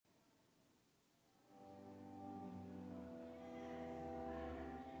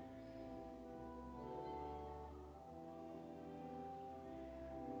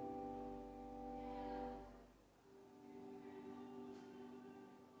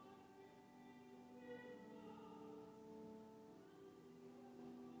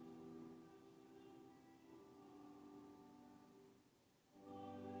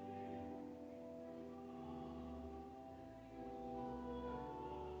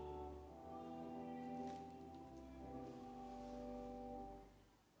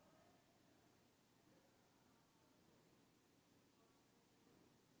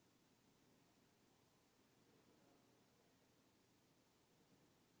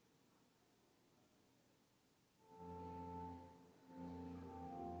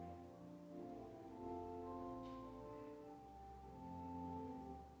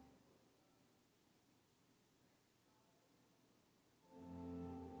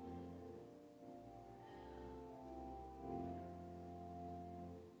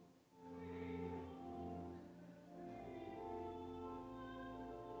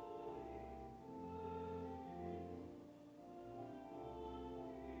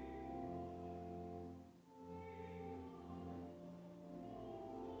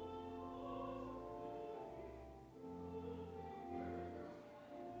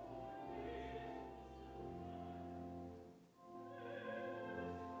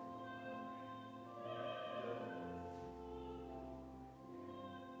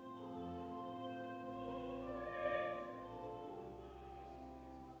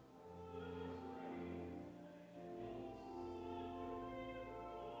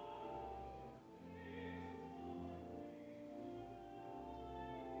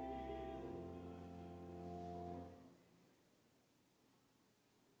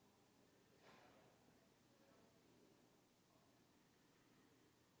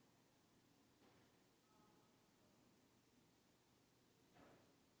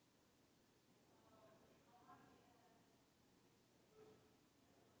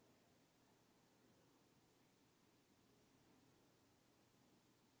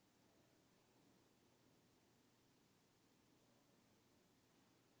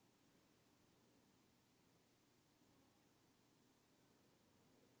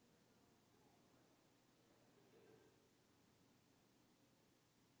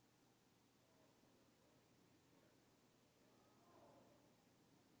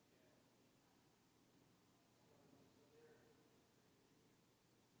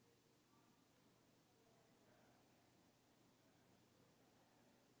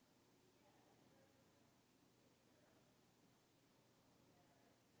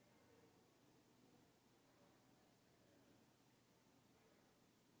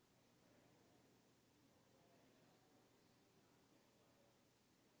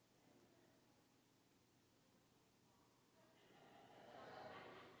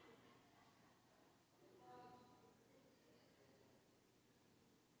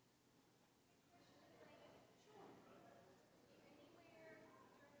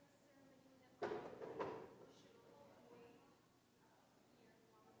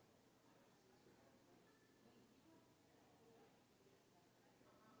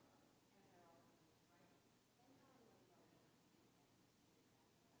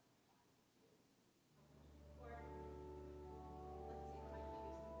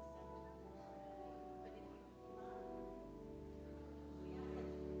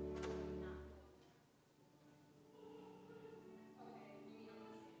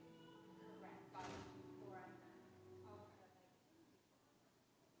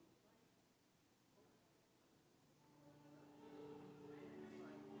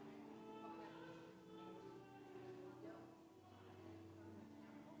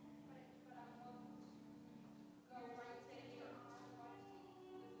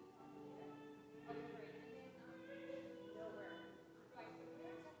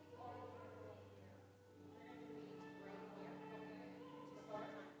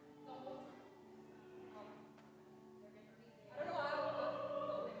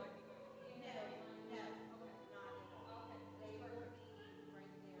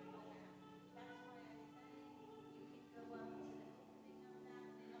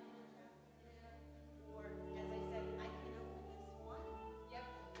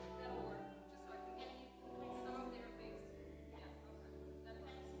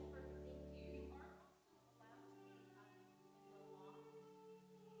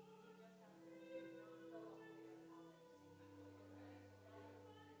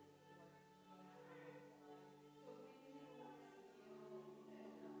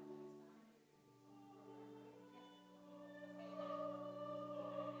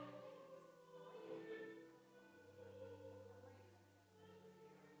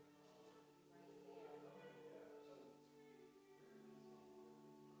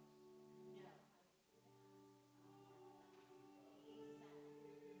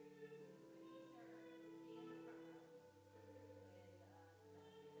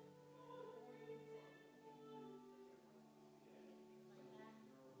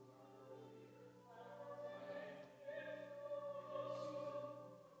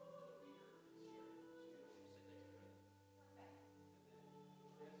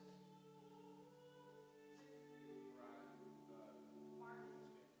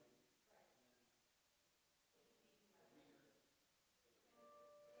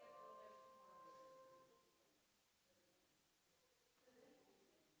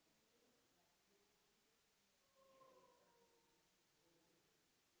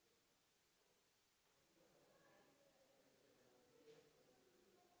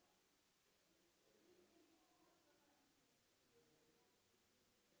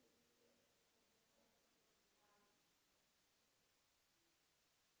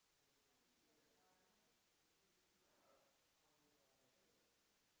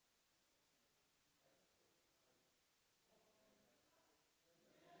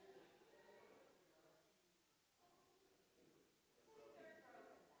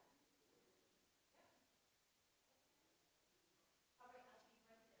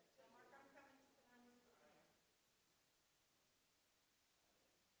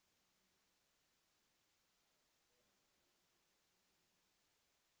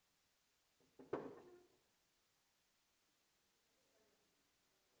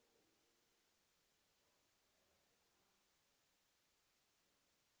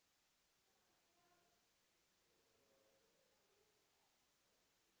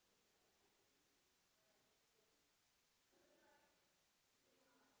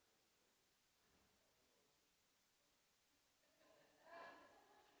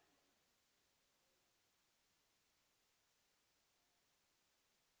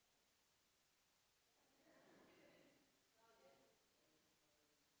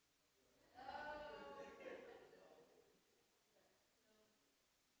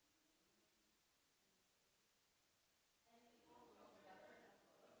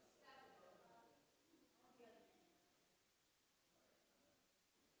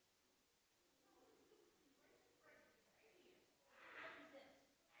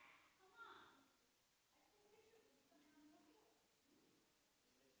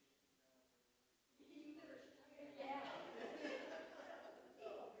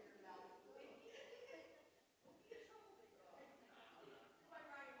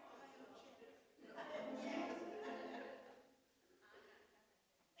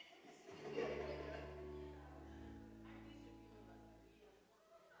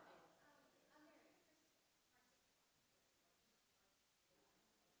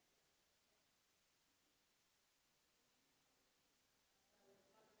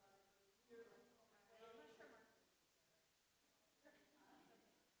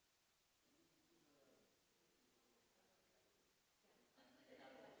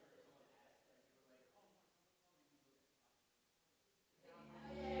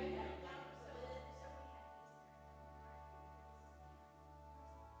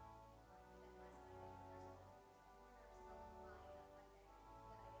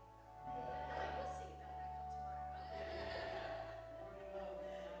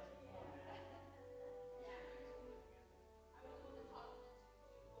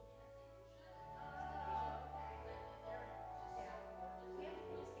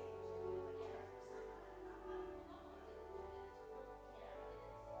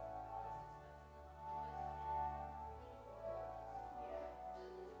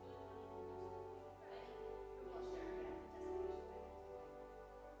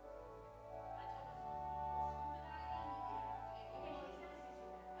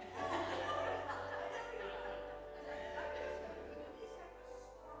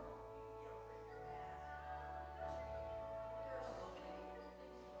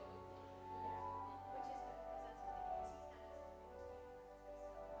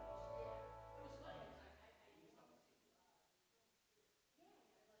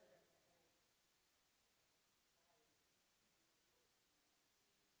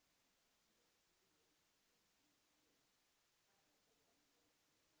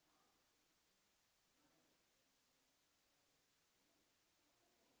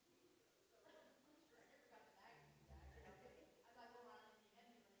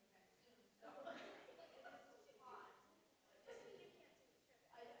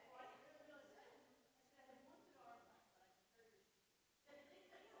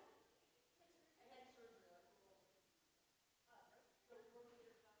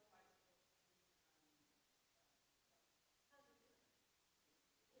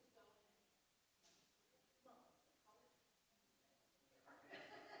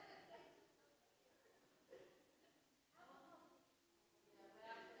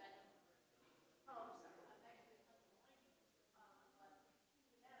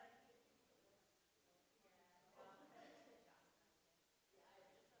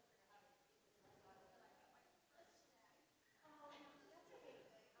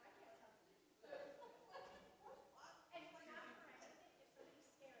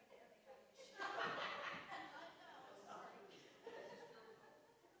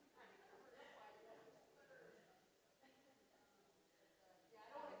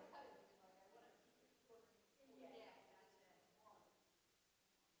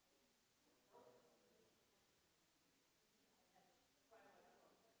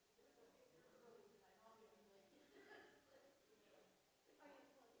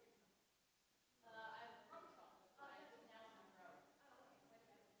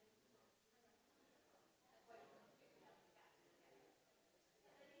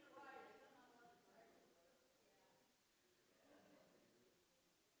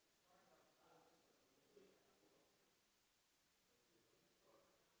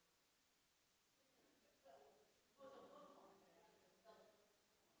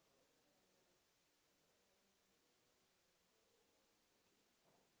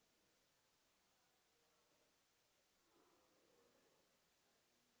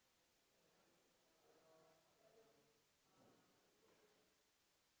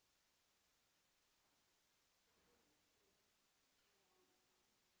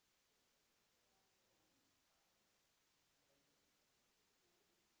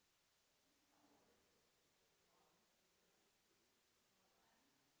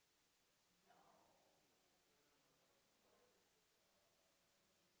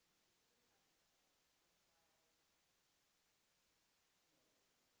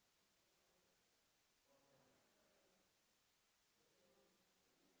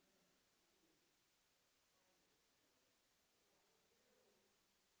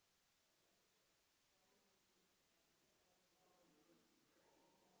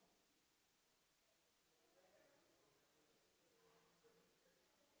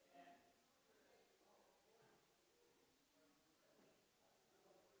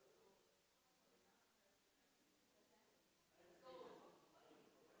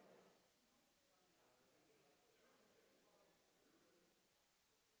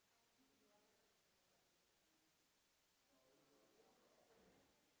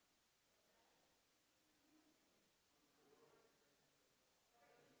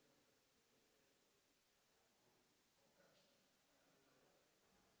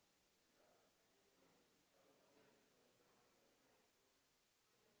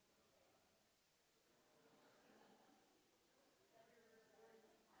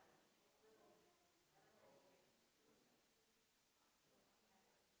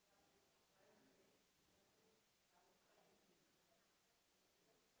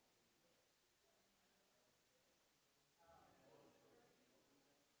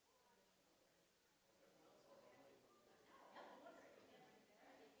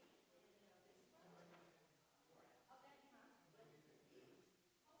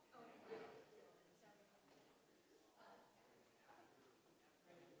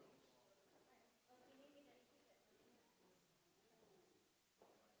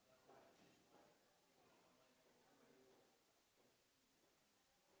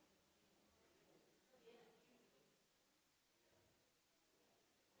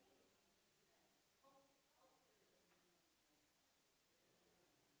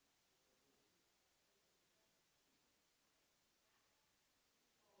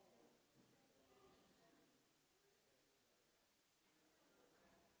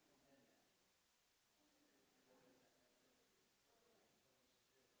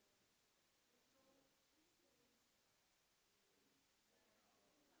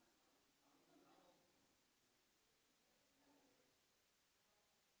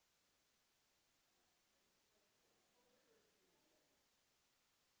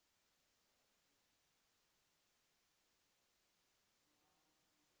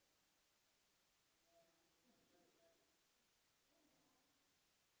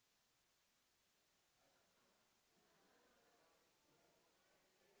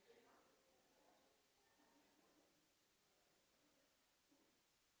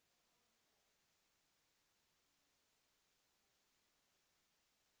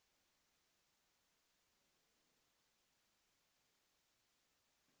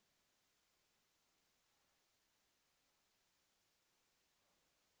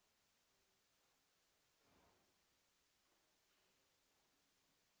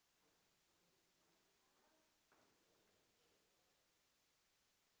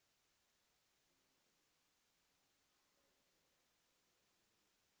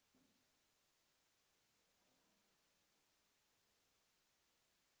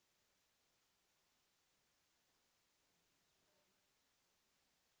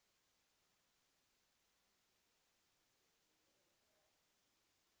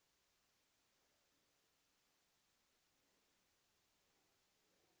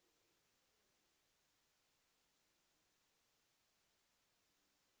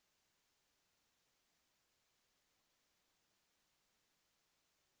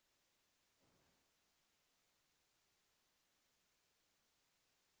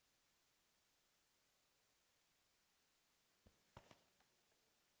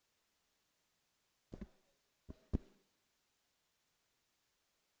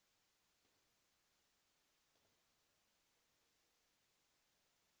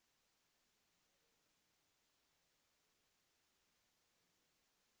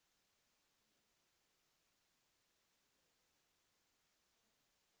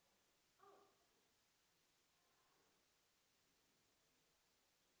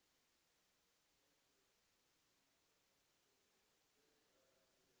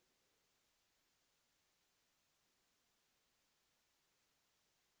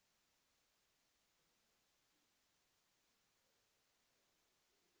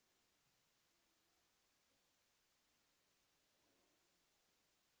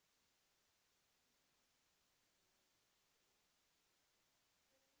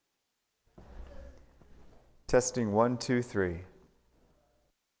Testing 1, 2, 3.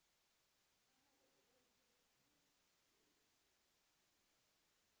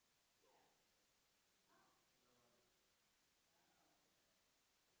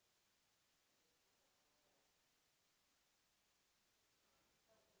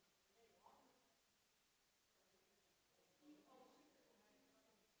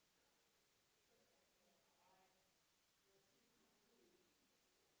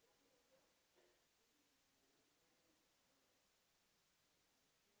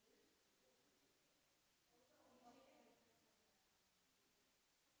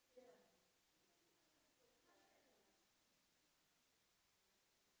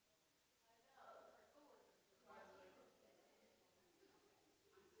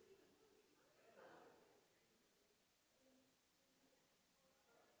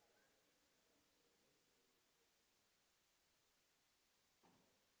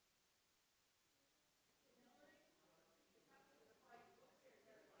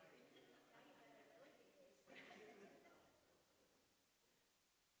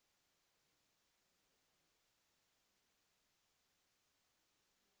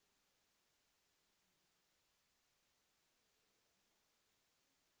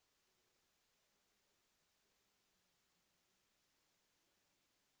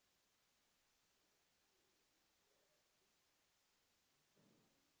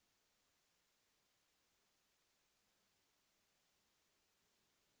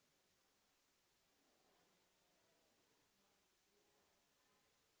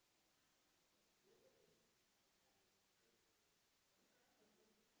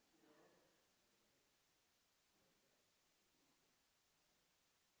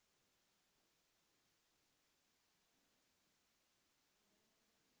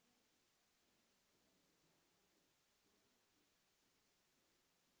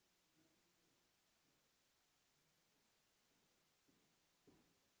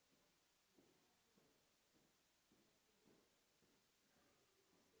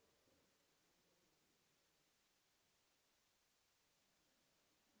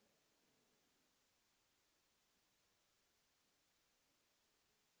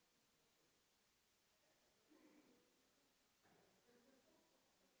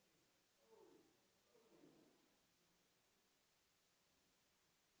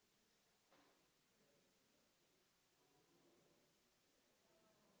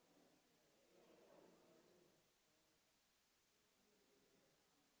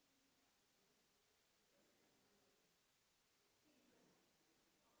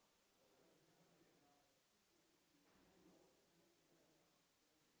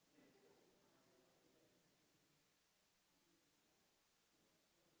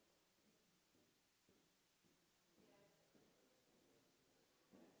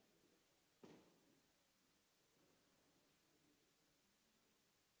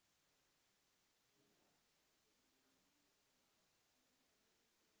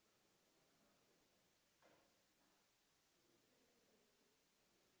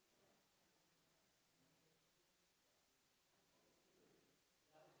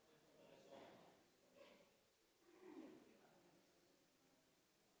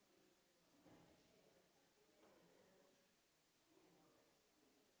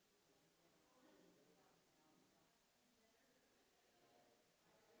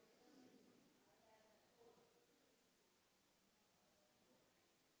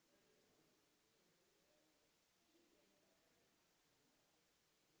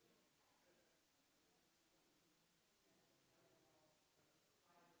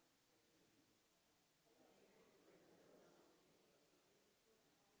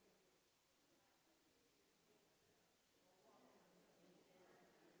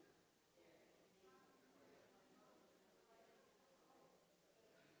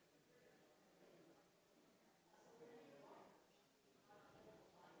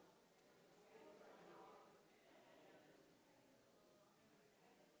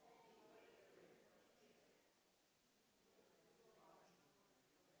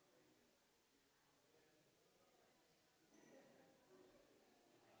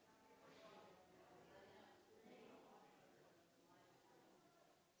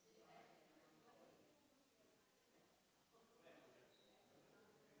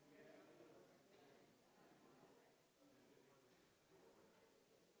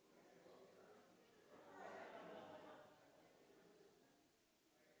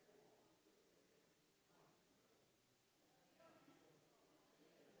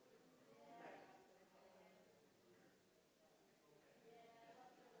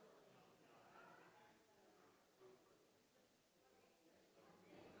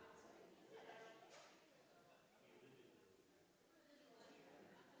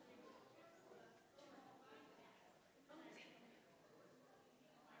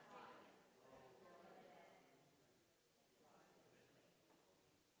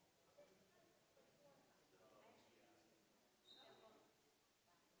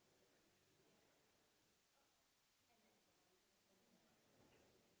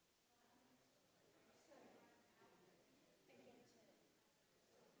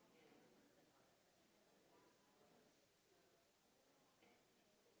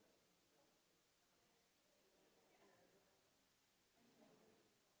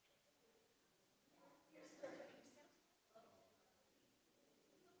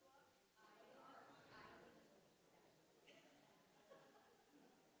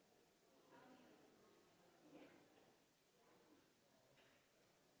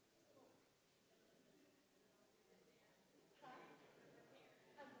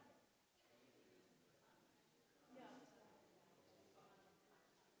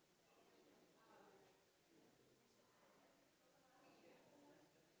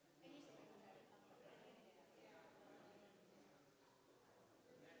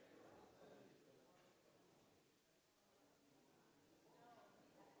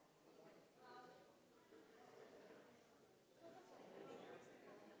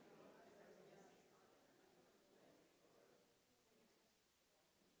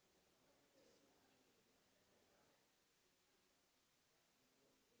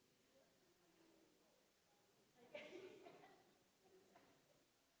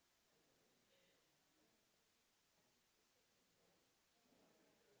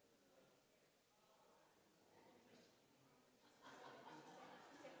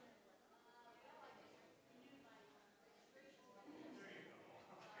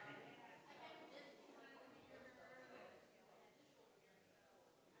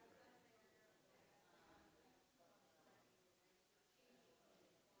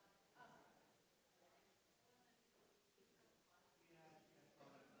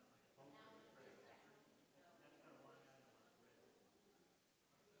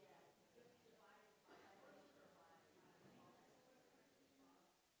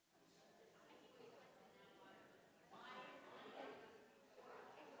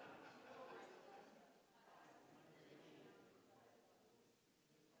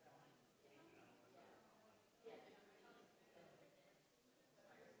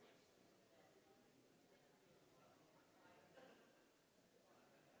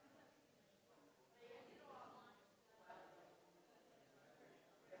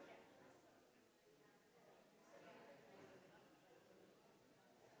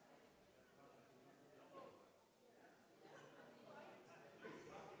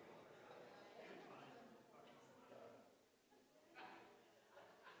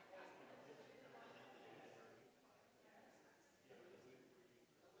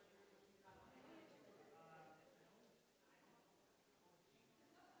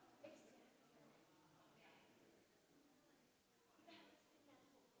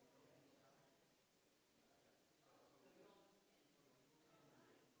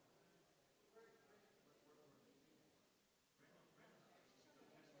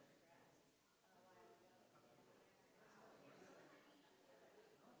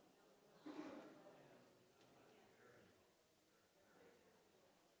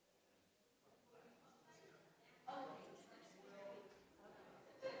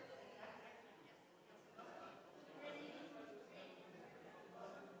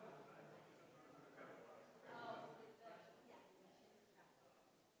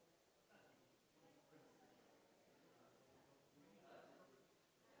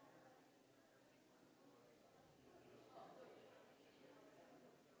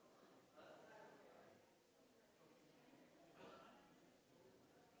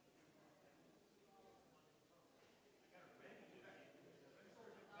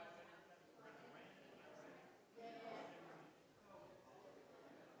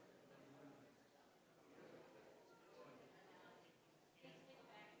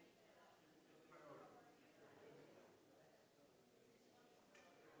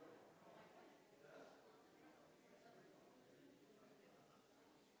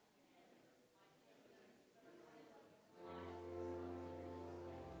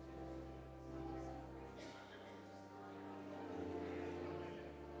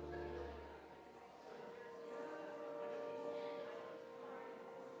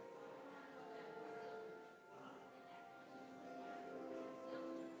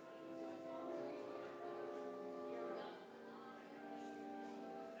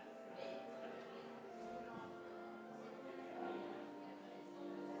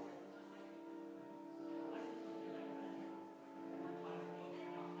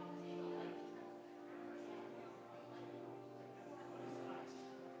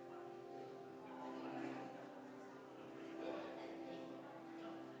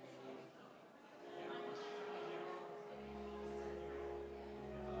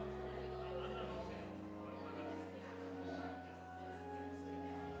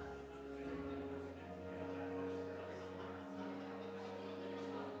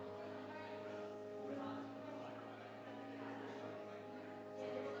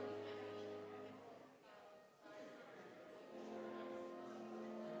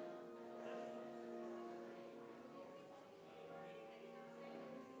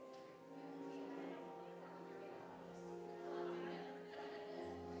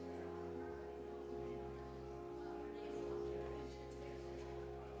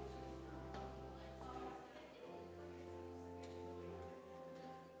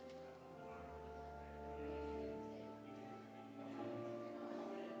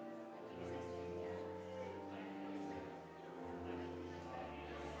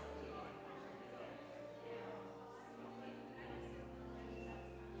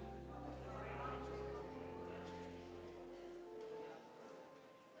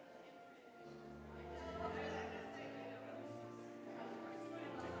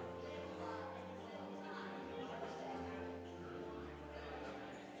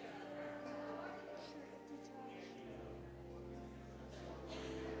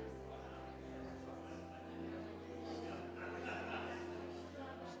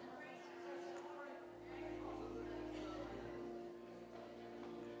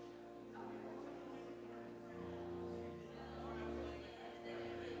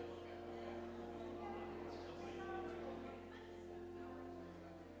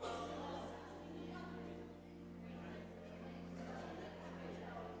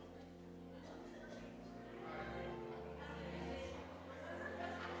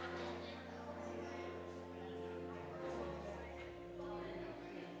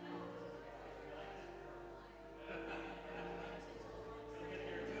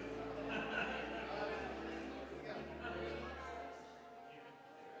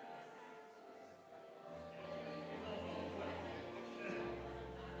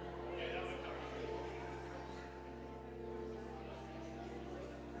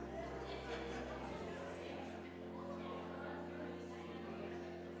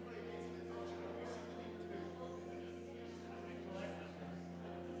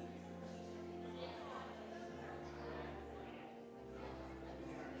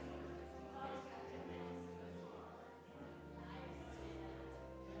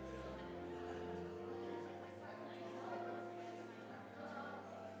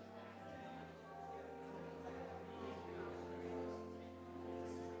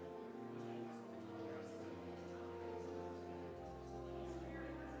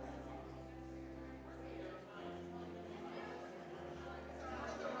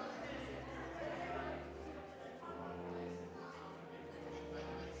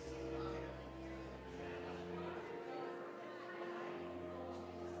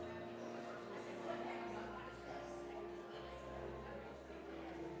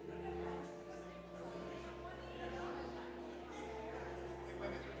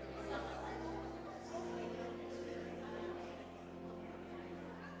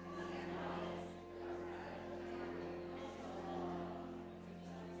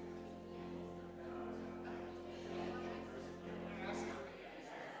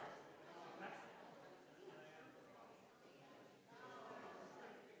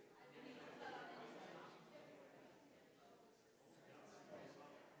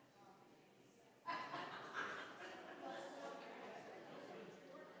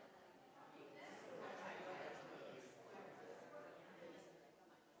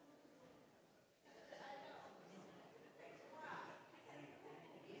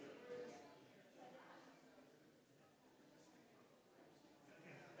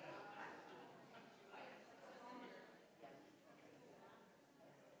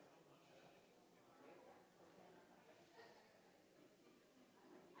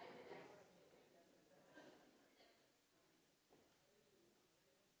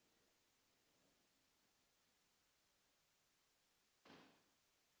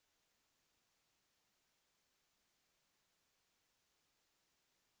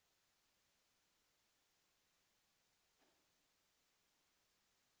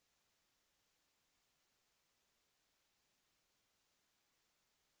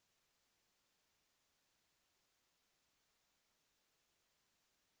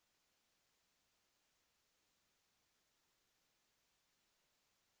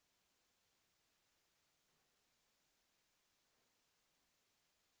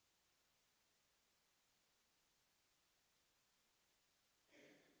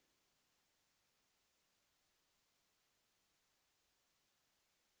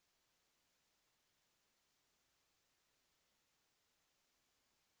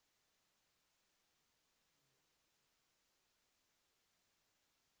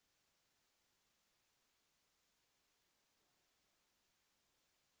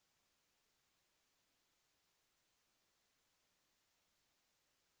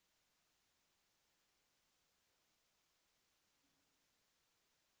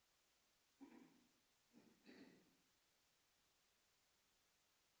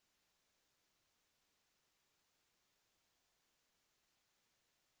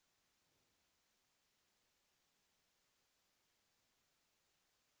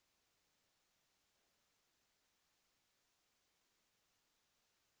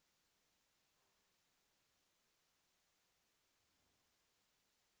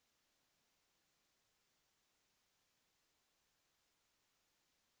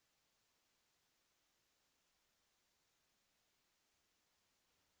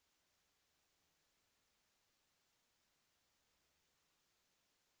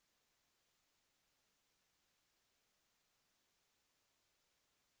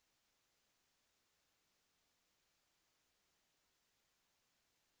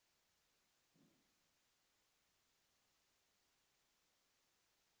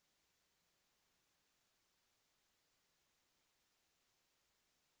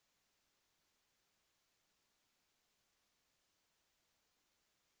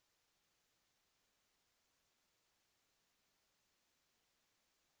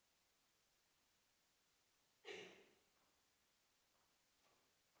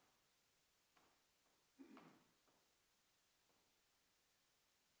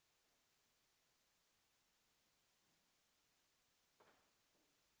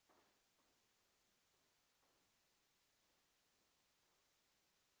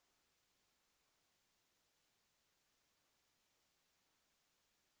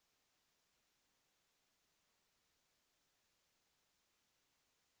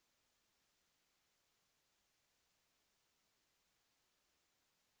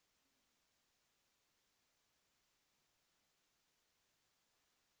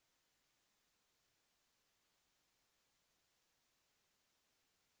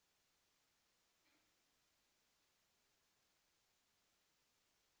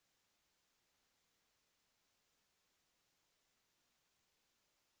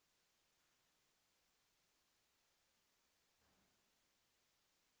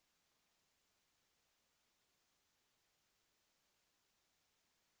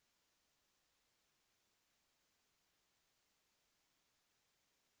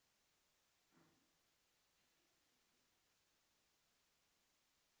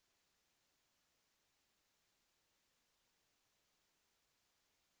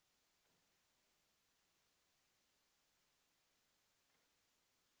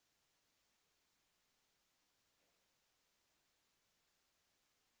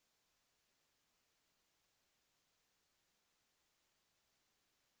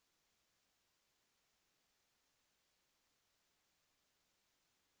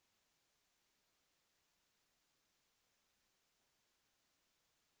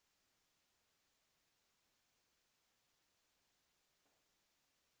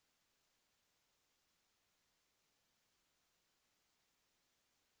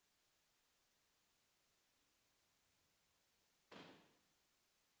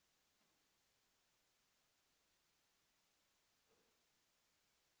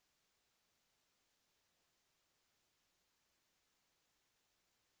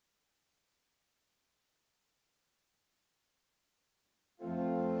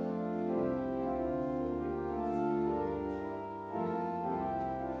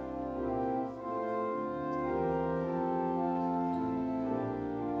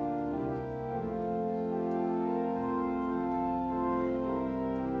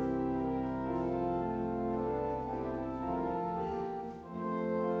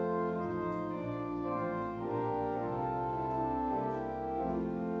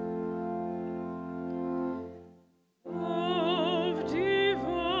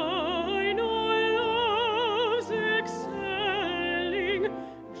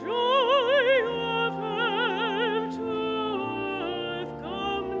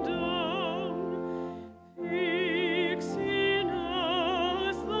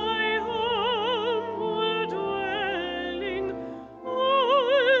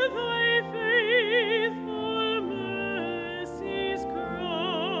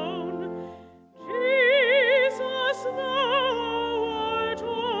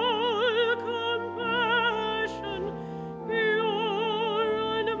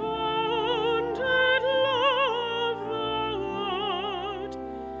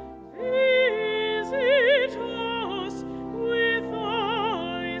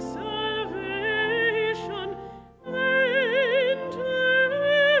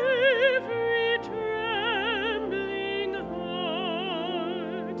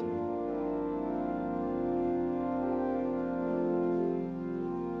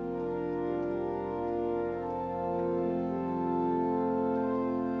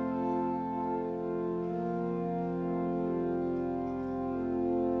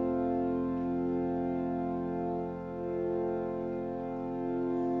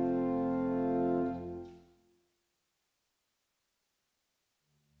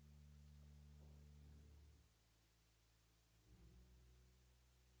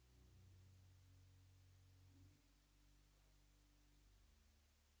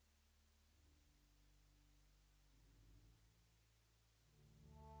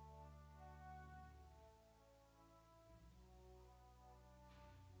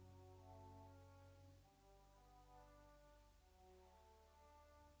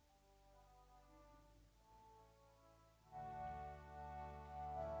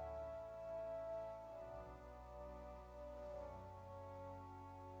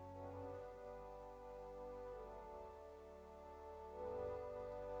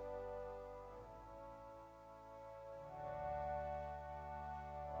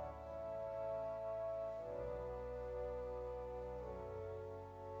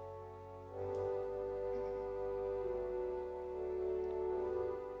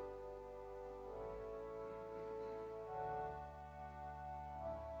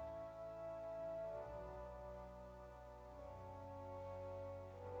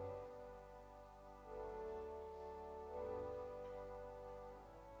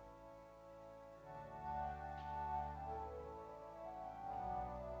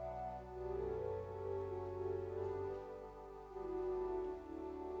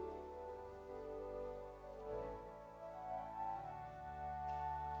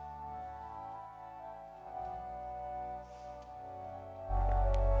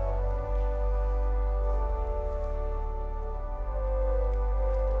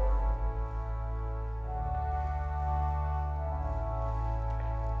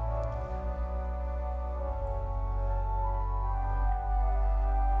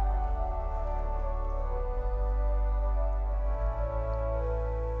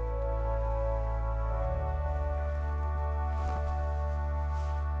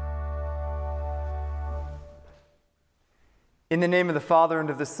 In the name of the Father, and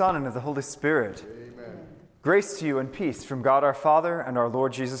of the Son, and of the Holy Spirit. Amen. Grace to you and peace from God our Father and our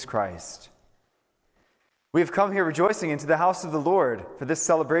Lord Jesus Christ. We have come here rejoicing into the house of the Lord for this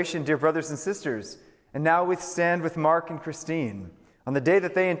celebration, dear brothers and sisters, and now we stand with Mark and Christine on the day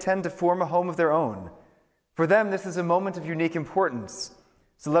that they intend to form a home of their own. For them, this is a moment of unique importance,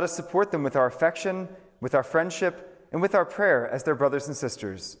 so let us support them with our affection, with our friendship, and with our prayer as their brothers and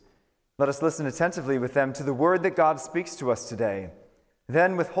sisters. Let us listen attentively with them to the word that God speaks to us today.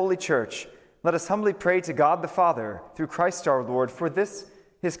 Then, with Holy Church, let us humbly pray to God the Father, through Christ our Lord, for this,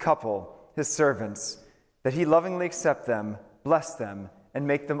 his couple, his servants, that he lovingly accept them, bless them, and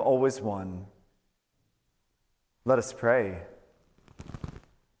make them always one. Let us pray.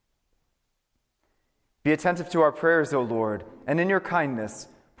 Be attentive to our prayers, O Lord, and in your kindness,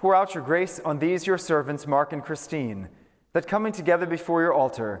 pour out your grace on these your servants, Mark and Christine, that coming together before your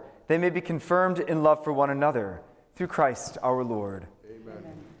altar, they may be confirmed in love for one another, through Christ our Lord. Amen.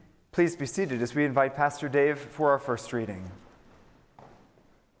 Please be seated as we invite Pastor Dave for our first reading.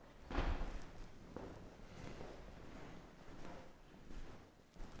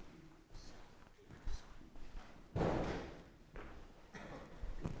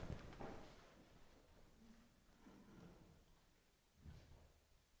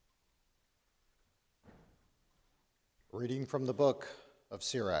 Reading from the book of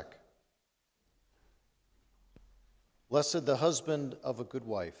Sirach. Blessed the husband of a good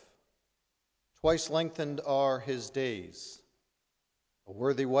wife. Twice lengthened are his days. A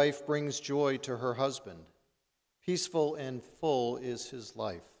worthy wife brings joy to her husband. Peaceful and full is his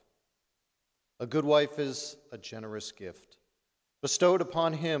life. A good wife is a generous gift, bestowed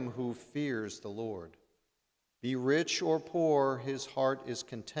upon him who fears the Lord. Be rich or poor, his heart is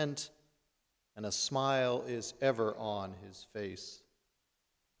content, and a smile is ever on his face.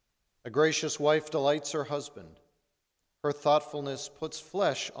 A gracious wife delights her husband. Her thoughtfulness puts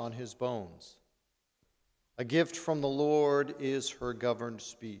flesh on his bones. A gift from the Lord is her governed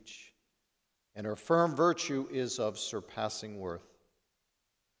speech, and her firm virtue is of surpassing worth.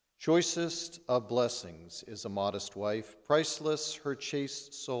 Choicest of blessings is a modest wife, priceless her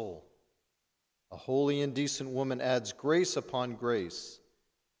chaste soul. A holy and decent woman adds grace upon grace.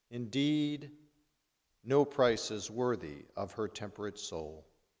 Indeed, no price is worthy of her temperate soul.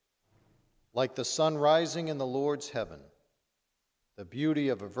 Like the sun rising in the Lord's heaven, the beauty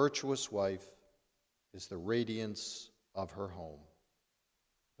of a virtuous wife is the radiance of her home.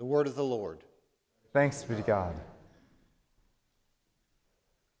 The word of the Lord. Thanks be to God.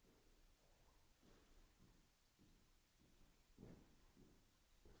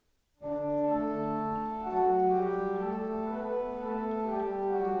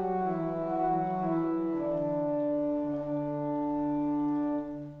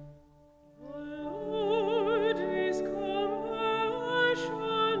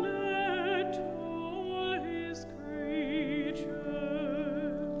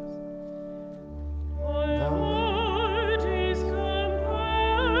 Lord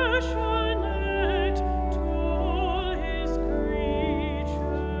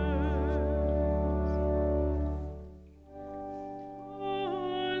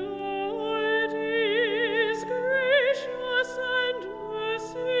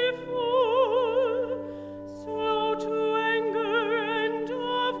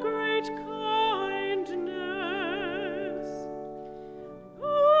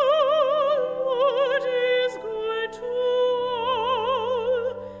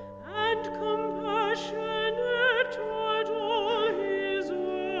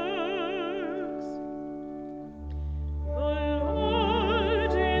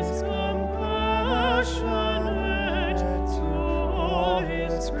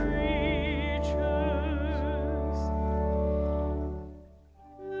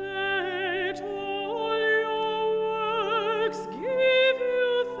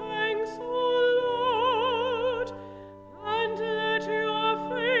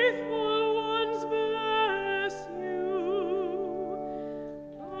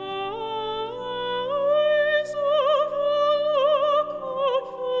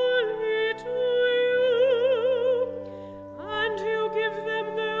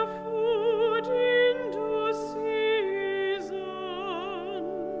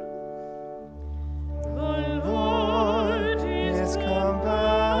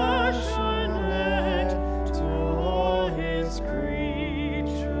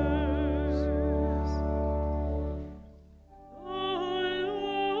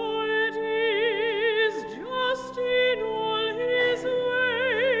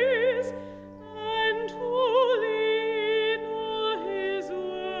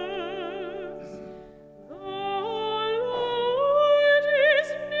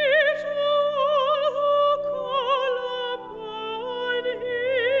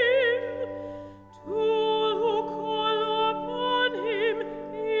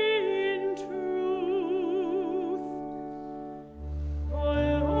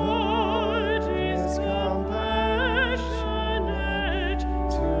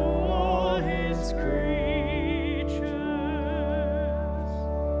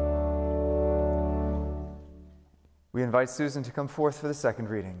We invite Susan to come forth for the second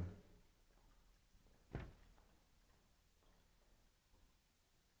reading.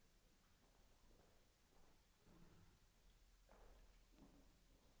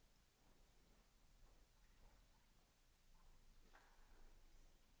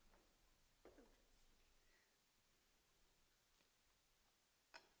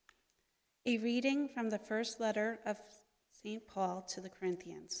 A reading from the first letter of St. Paul to the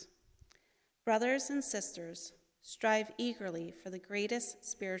Corinthians. Brothers and sisters, strive eagerly for the greatest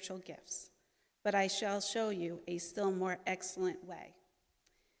spiritual gifts, but I shall show you a still more excellent way.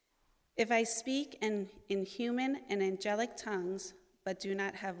 If I speak in human and angelic tongues, but do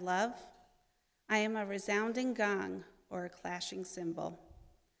not have love, I am a resounding gong or a clashing cymbal.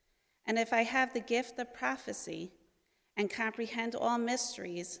 And if I have the gift of prophecy and comprehend all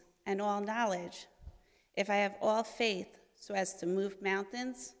mysteries and all knowledge, if I have all faith so as to move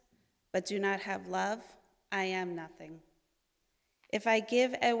mountains, but do not have love, I am nothing. If I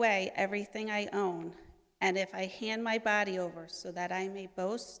give away everything I own, and if I hand my body over so that I may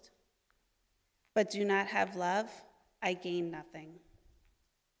boast, but do not have love, I gain nothing.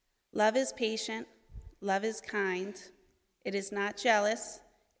 Love is patient, love is kind, it is not jealous,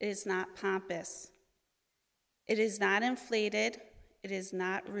 it is not pompous. It is not inflated, it is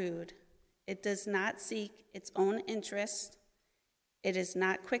not rude. It does not seek its own interest. It is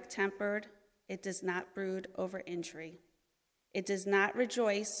not quick-tempered. It does not brood over injury. It does not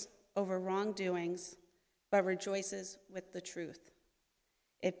rejoice over wrongdoings, but rejoices with the truth.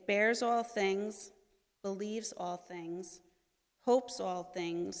 It bears all things, believes all things, hopes all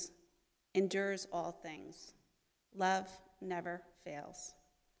things, endures all things. Love never fails.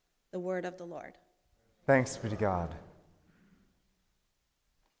 The word of the Lord. Thanks be to God.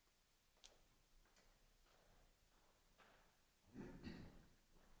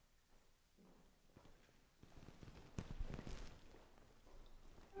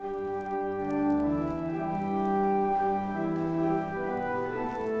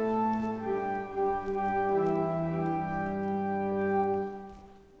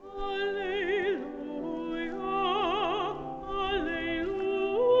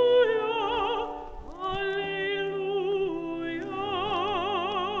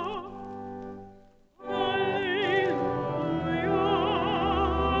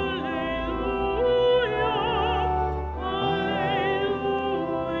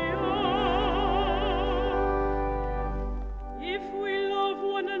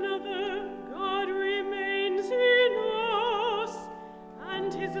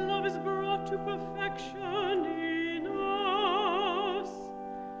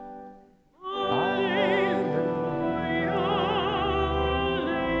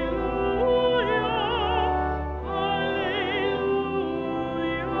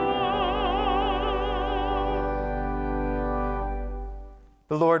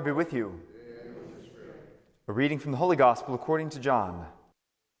 The Lord be with you. A reading from the Holy Gospel according to John.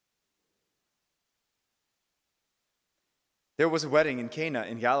 There was a wedding in Cana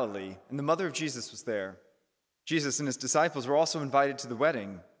in Galilee, and the mother of Jesus was there. Jesus and his disciples were also invited to the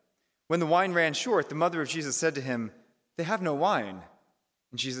wedding. When the wine ran short, the mother of Jesus said to him, "They have no wine."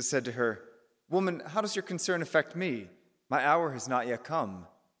 And Jesus said to her, "Woman, how does your concern affect me? My hour has not yet come."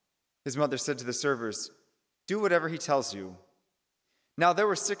 His mother said to the servers, "Do whatever he tells you." Now there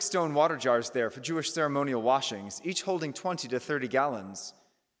were 6 stone water jars there for Jewish ceremonial washings, each holding 20 to 30 gallons.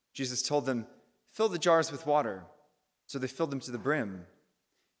 Jesus told them, "Fill the jars with water." So they filled them to the brim.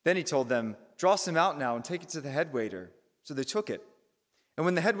 Then he told them, "Draw some out now and take it to the head waiter." So they took it. And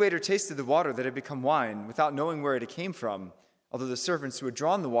when the head waiter tasted the water that had become wine, without knowing where it came from, although the servants who had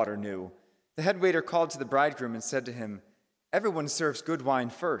drawn the water knew, the head waiter called to the bridegroom and said to him, "Everyone serves good wine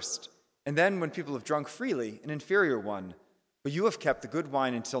first, and then when people have drunk freely, an inferior one. But you have kept the good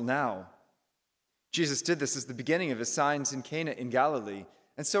wine until now." Jesus did this as the beginning of his signs in Cana in Galilee,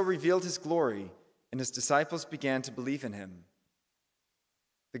 and so revealed his glory, and his disciples began to believe in him.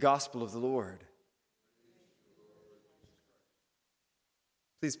 The Gospel of the Lord.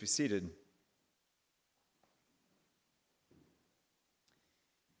 Please be seated.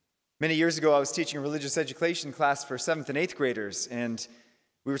 Many years ago, I was teaching a religious education class for 7th and 8th graders, and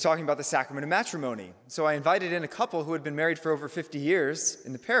we were talking about the sacrament of matrimony. So I invited in a couple who had been married for over 50 years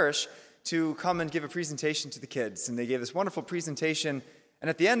in the parish to come and give a presentation to the kids. And they gave this wonderful presentation,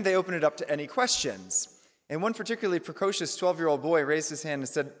 and at the end, they opened it up to any questions. And one particularly precocious 12-year-old boy raised his hand and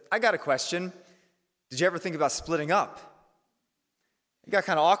said, "I got a question. Did you ever think about splitting up?" It got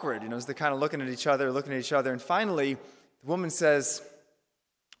kind of awkward, as they're kind of looking at each other. And finally, the woman says,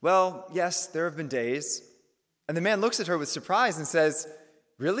 "Well, yes, there have been days." And the man looks at her with surprise and says,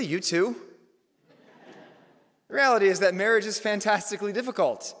 "Really, you too?" The reality is that marriage is fantastically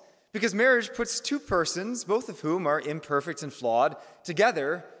difficult because marriage puts two persons, both of whom are imperfect and flawed,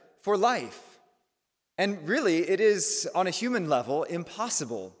 together for life. And really, it is, on a human level,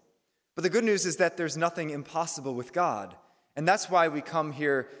 impossible. But the good news is that there's nothing impossible with God. And that's why we come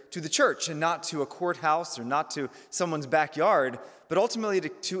here to the church and not to a courthouse or not to someone's backyard, but ultimately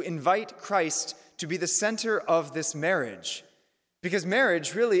to invite Christ to be the center of this marriage. Because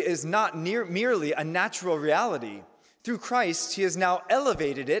marriage really is not merely a natural reality. Through Christ, he has now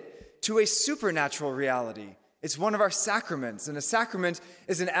elevated it to a supernatural reality. It's one of our sacraments, and a sacrament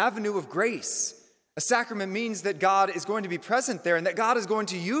is an avenue of grace. A sacrament means that God is going to be present there and that God is going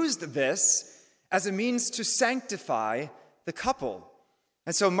to use this as a means to sanctify the couple.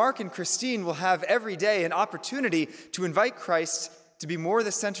 And so Mark and Christine will have every day an opportunity to invite Christ to be more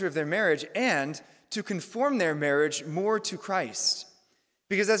the center of their marriage and to conform their marriage more to Christ.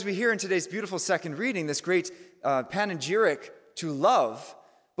 Because as we hear in today's beautiful second reading, this great panegyric to love,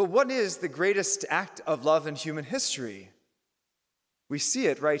 but what is the greatest act of love in human history? We see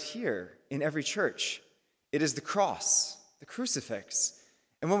it right here in every church. It is the cross, the crucifix.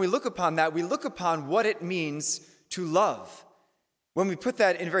 And when we look upon that, we look upon what it means to love. When we put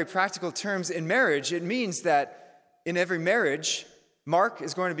that in very practical terms in marriage, it means that in every marriage, Mark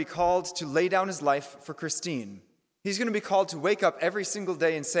is going to be called to lay down his life for Christine. He's going to be called to wake up every single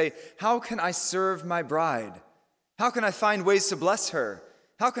day and say, how can I serve my bride? How can I find ways to bless her?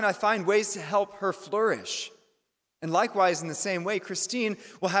 How can I find ways to help her flourish? And likewise, in the same way, Christine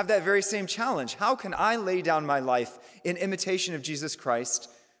will have that very same challenge. How can I lay down my life in imitation of Jesus Christ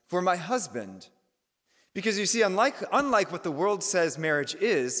for my husband? Because you see, unlike what the world says marriage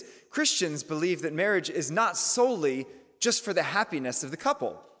is, Christians believe that marriage is not solely just for the happiness of the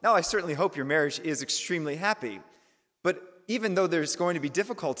couple. Now, I certainly hope your marriage is extremely happy. But even though there's going to be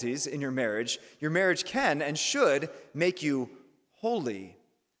difficulties in your marriage can and should make you holy.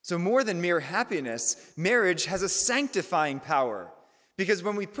 So more than mere happiness, marriage has a sanctifying power. Because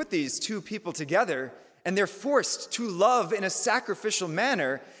when we put these two people together and they're forced to love in a sacrificial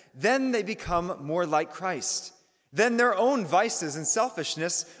manner, then they become more like Christ. Then their own vices and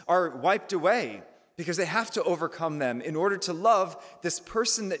selfishness are wiped away because they have to overcome them in order to love this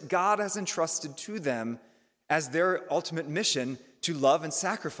person that God has entrusted to them as their ultimate mission to love and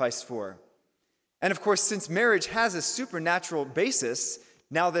sacrifice for. And of course, since marriage has a supernatural basis,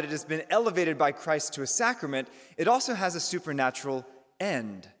 now that it has been elevated by Christ to a sacrament, it also has a supernatural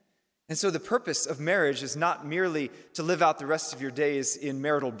end. And so the purpose of marriage is not merely to live out the rest of your days in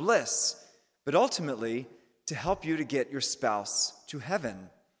marital bliss, but ultimately to help you to get your spouse to heaven,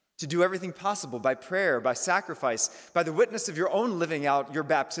 to do everything possible by prayer, by sacrifice, by the witness of your own living out your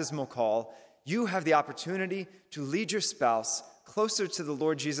baptismal call. You have the opportunity to lead your spouse closer to the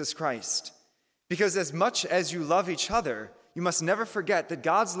Lord Jesus Christ. Because as much as you love each other, you must never forget that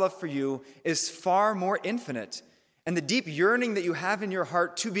God's love for you is far more infinite. And the deep yearning that you have in your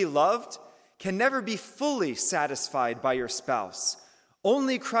heart to be loved can never be fully satisfied by your spouse.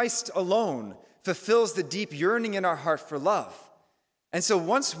 Only Christ alone fulfills the deep yearning in our heart for love. And so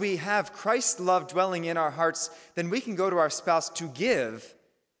once we have Christ's love dwelling in our hearts, then we can go to our spouse to give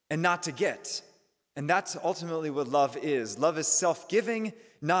and not to get. And that's ultimately what love is. Love is self-giving,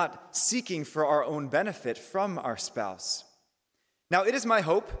 not seeking for our own benefit from our spouse. Now, it is my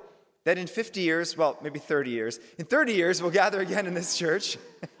hope that in 50 years, well, maybe 30 years, in 30 years, we'll gather again in this church,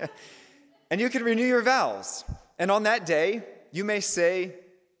 and you can renew your vows. And on that day, you may say,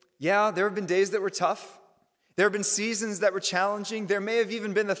 yeah, there have been days that were tough. There have been seasons that were challenging. There may have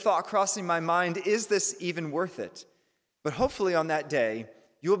even been the thought crossing my mind, is this even worth it? But hopefully on that day,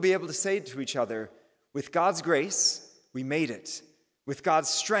 you will be able to say to each other, with God's grace, we made it. With God's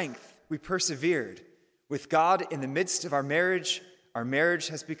strength, we persevered. With God in the midst of our marriage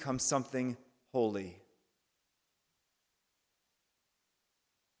has become something holy.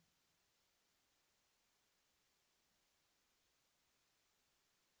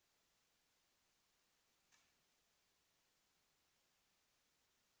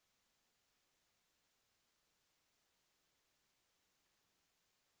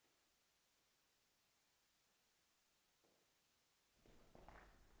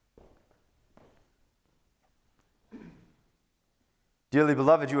 Dearly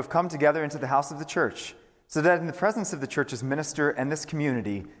beloved, you have come together into the house of the church, so that in the presence of the church's minister and this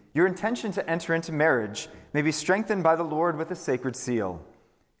community, your intention to enter into marriage may be strengthened by the Lord with a sacred seal.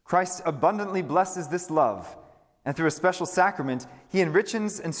 Christ abundantly blesses this love, and through a special sacrament, he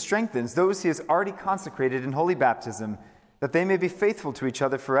enriches and strengthens those he has already consecrated in holy baptism, that they may be faithful to each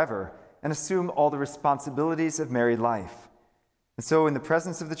other forever and assume all the responsibilities of married life. And so, in the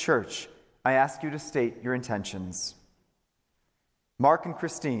presence of the church, I ask you to state your intentions. Mark and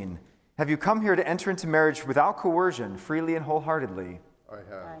Christine, have you come here to enter into marriage without coercion, freely and wholeheartedly? I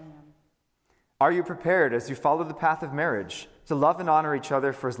have. I am. Are you prepared, as you follow the path of marriage, to love and honor each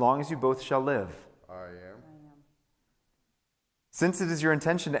other for as long as you both shall live? I am. I am. Since it is your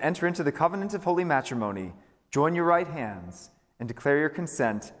intention to enter into the covenant of holy matrimony, join your right hands and declare your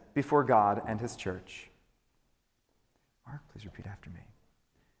consent before God and his church. Mark, please repeat after me.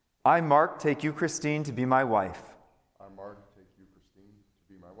 I, Mark, take you, Christine, to be my wife. I, Mark, take you, Christine,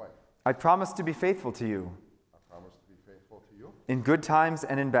 to be my wife. I promise to be faithful to you I promise to be faithful to you in good times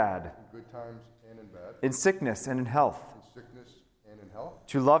and in bad, in good times and in bad, in sickness and in health, in sickness and in health,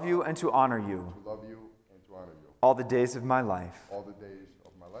 to love you and to honor you to love you and to honor you all the days of my life. all the days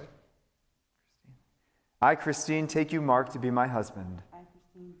of my life. I, Christine, take you, Mark, to be my husband. I,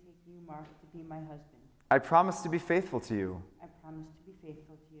 Christine, take you, Mark, to be my husband. I promise to be faithful to you I promise to be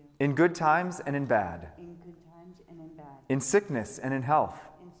faithful to you in good times and in bad, in good times and in bad, in sickness and in health,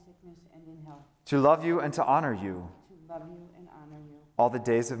 in sickness and in health, to love you and to honor you to love you and honor you all the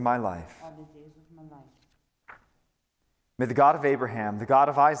days of my life. all the days of my life. May the God of Abraham, the God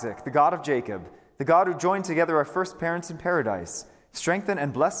of Isaac, the God of Jacob, the God who joined together our first parents in paradise, strengthen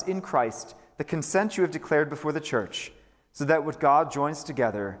and bless in Christ the consent you have declared before the church, so that what God joins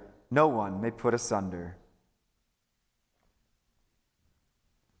together, no one may put asunder.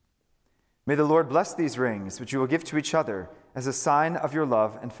 May the Lord bless these rings, which you will give to each other as a sign of your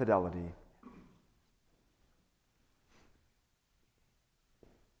love and fidelity.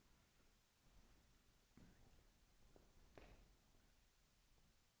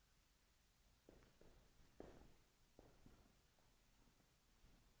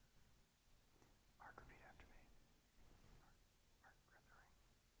 Mark, repeat after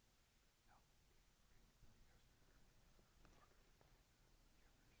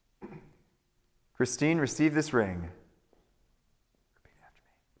me. Christine, receive this ring. Repeat after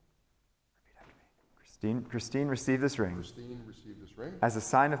me. Repeat after me. Christine, receive this ring Christine, receive this ring as a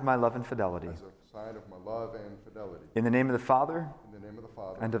sign of my love and fidelity. as a sign of my love and fidelity. In the name of the Father, In the name of the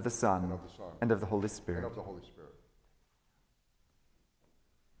Father, and of the Son, and of the Son, and of the Holy and Spirit. of the Holy Spirit.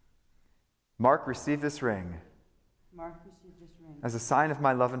 Mark, receive this ring Mark, receive this ring as a sign of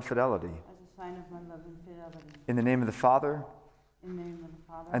my love and fidelity. as a sign of my love and fidelity. In the name of the Father, In the name of the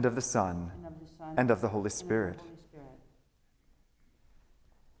Father, and of the Son, and of the Son, and of the Holy and of the Spirit. Holy Spirit.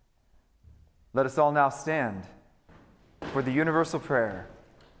 Let us all now stand for the universal prayer.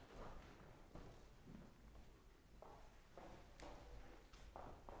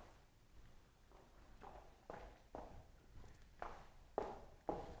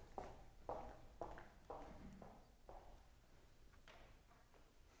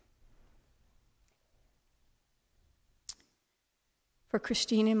 For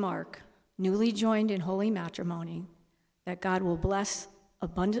Christine and Mark, newly joined in holy matrimony, that God will bless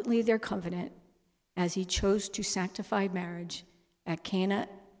abundantly their covenant as he chose to sanctify marriage at Cana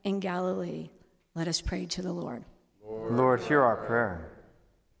in Galilee. Let us pray to the Lord. Lord, hear our prayer.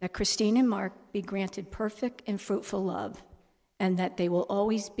 That Christine and Mark be granted perfect and fruitful love, and that they will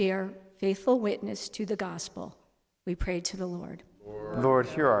always bear faithful witness to the gospel. We pray to the Lord. Lord,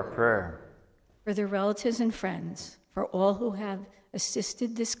 hear our prayer. For their relatives and friends, for all who have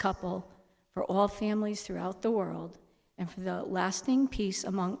assisted this couple, for all families throughout the world, and for the lasting peace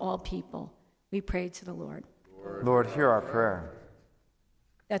among all people, we pray to the Lord. Lord, hear our prayer.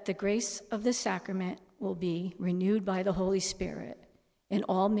 That the grace of the sacrament will be renewed by the Holy Spirit in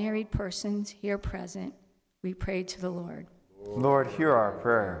all married persons here present, we pray to the Lord. Lord, hear our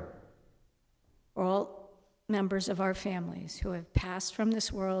prayer. For all members of our families who have passed from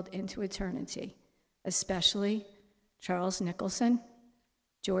this world into eternity, especially Charles Nicholson,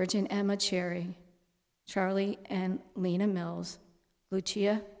 George and Emma Cherry, Charlie and Lena Mills,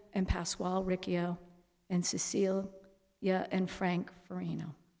 Lucia and Pasquale Riccio, and Cecilia and Frank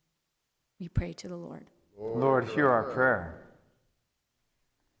Farino. We pray to the Lord. Lord, hear our prayer.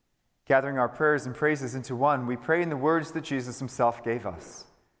 Gathering our prayers and praises into one, we pray in the words that Jesus himself gave us.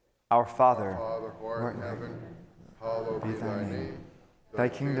 Our Father, Father, who art in heaven, hallowed be be thy name. thy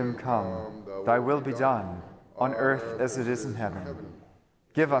kingdom come, thy will be done, on earth as it is in heaven.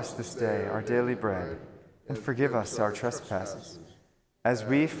 Give us this day our daily bread, and forgive us our trespasses, as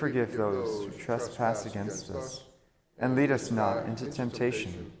we forgive those who trespass against us. And lead us not into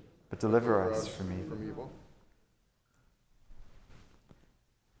temptation, but deliver us from evil.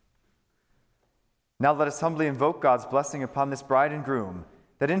 Now let us humbly invoke God's blessing upon this bride and groom,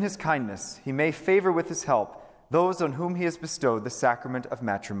 that in his kindness he may favor with his help those on whom he has bestowed the sacrament of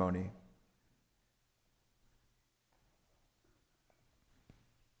matrimony.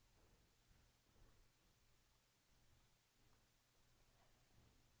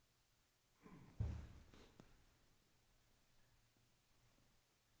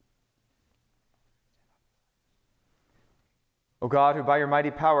 O God, who by your mighty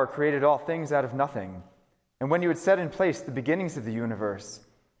power created all things out of nothing, and when you had set in place the beginnings of the universe,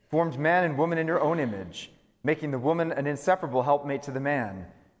 formed man and woman in your own image, making the woman an inseparable helpmate to the man,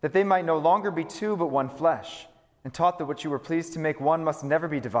 that they might no longer be two but one flesh, and taught that what you were pleased to make one must never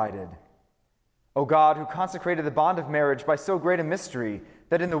be divided. O God, who consecrated the bond of marriage by so great a mystery,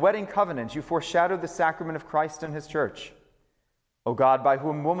 that in the wedding covenant you foreshadowed the sacrament of Christ and his church. O God, by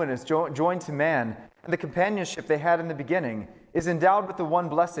whom woman is joined to man, and the companionship they had in the beginning is endowed with the one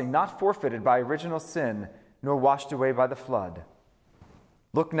blessing not forfeited by original sin, nor washed away by the flood.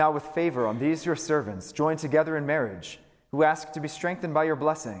 Look now with favor on these your servants, joined together in marriage, who ask to be strengthened by your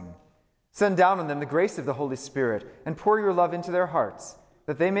blessing. Send down on them the grace of the Holy Spirit, and pour your love into their hearts,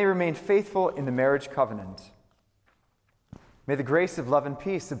 that they may remain faithful in the marriage covenant. May the grace of love and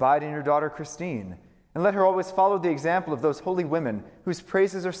peace abide in your daughter Christine, and let her always follow the example of those holy women whose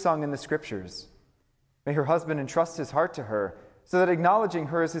praises are sung in the Scriptures. May her husband entrust his heart to her, so that acknowledging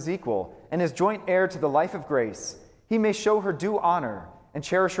her as his equal and as joint heir to the life of grace, he may show her due honor and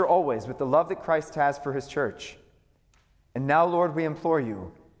cherish her always with the love that Christ has for his church. And now, Lord, we implore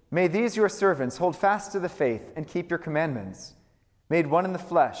you, may these your servants hold fast to the faith and keep your commandments. Made one in the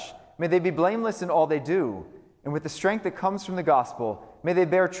flesh, may they be blameless in all they do, and with the strength that comes from the gospel, may they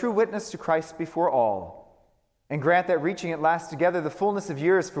bear true witness to Christ before all. And grant that reaching at last together the fullness of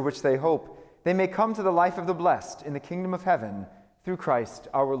years for which they hope, they may come to the life of the blessed in the kingdom of heaven, through Christ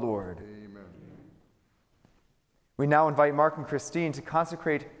our Lord. Amen. We now invite Mark and Christine to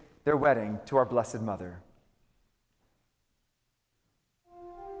consecrate their wedding to our Blessed Mother.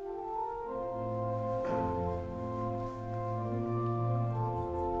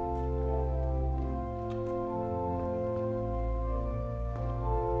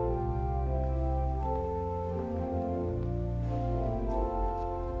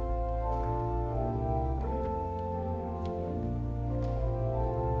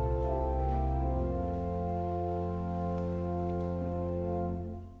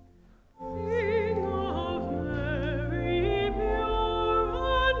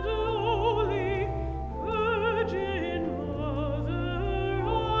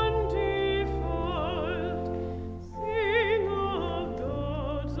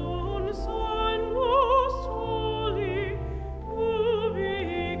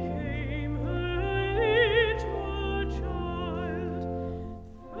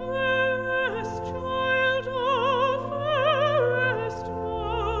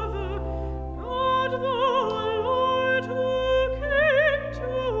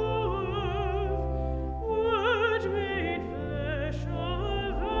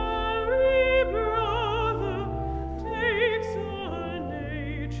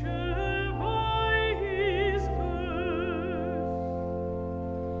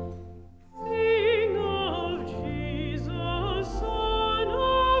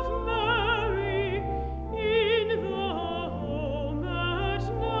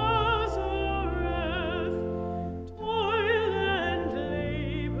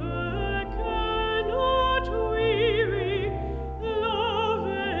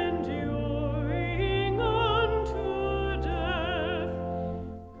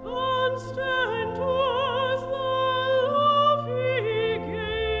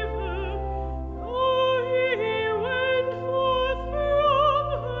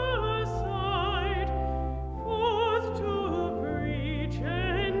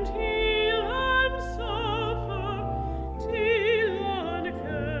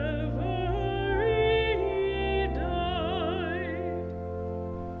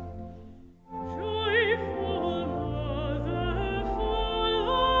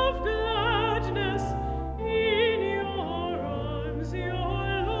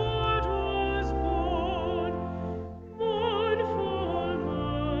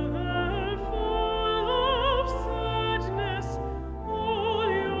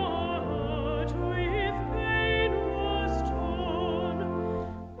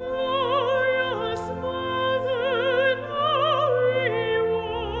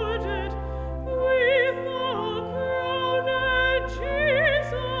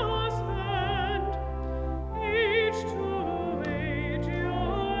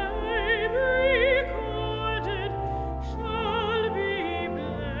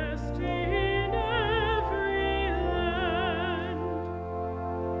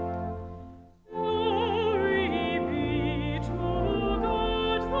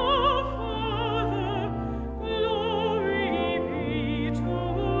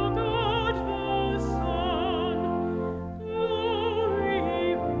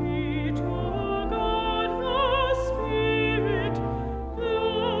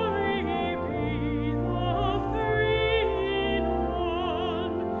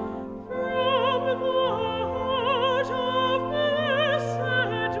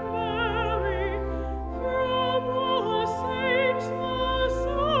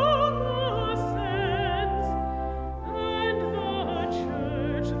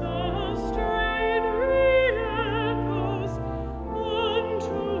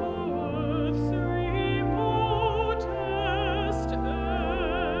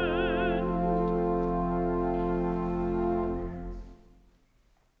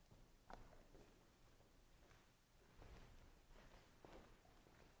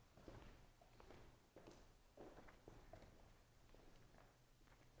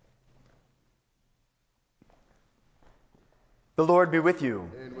 The Lord be with you.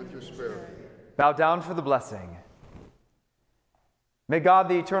 And with your spirit. Bow down for the blessing. May God,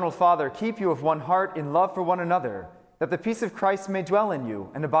 the eternal Father, keep you of one heart in love for one another, that the peace of Christ may dwell in you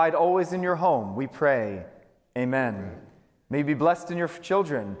and abide always in your home, we pray. Amen. May you be blessed in your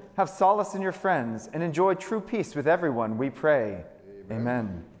children, have solace in your friends, and enjoy true peace with everyone, we pray.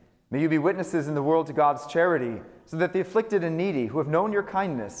 Amen. May you be witnesses in the world to God's charity, so that the afflicted and needy who have known your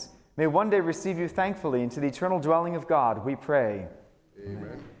kindness may one day receive you thankfully into the eternal dwelling of God, we pray.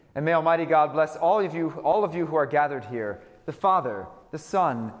 Amen. And may Almighty God bless all of you who are gathered here, the Father, the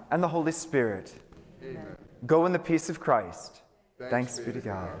Son, and the Holy Spirit. Amen. Go in the peace of Christ. Thanks be to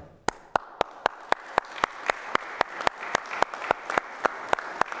God.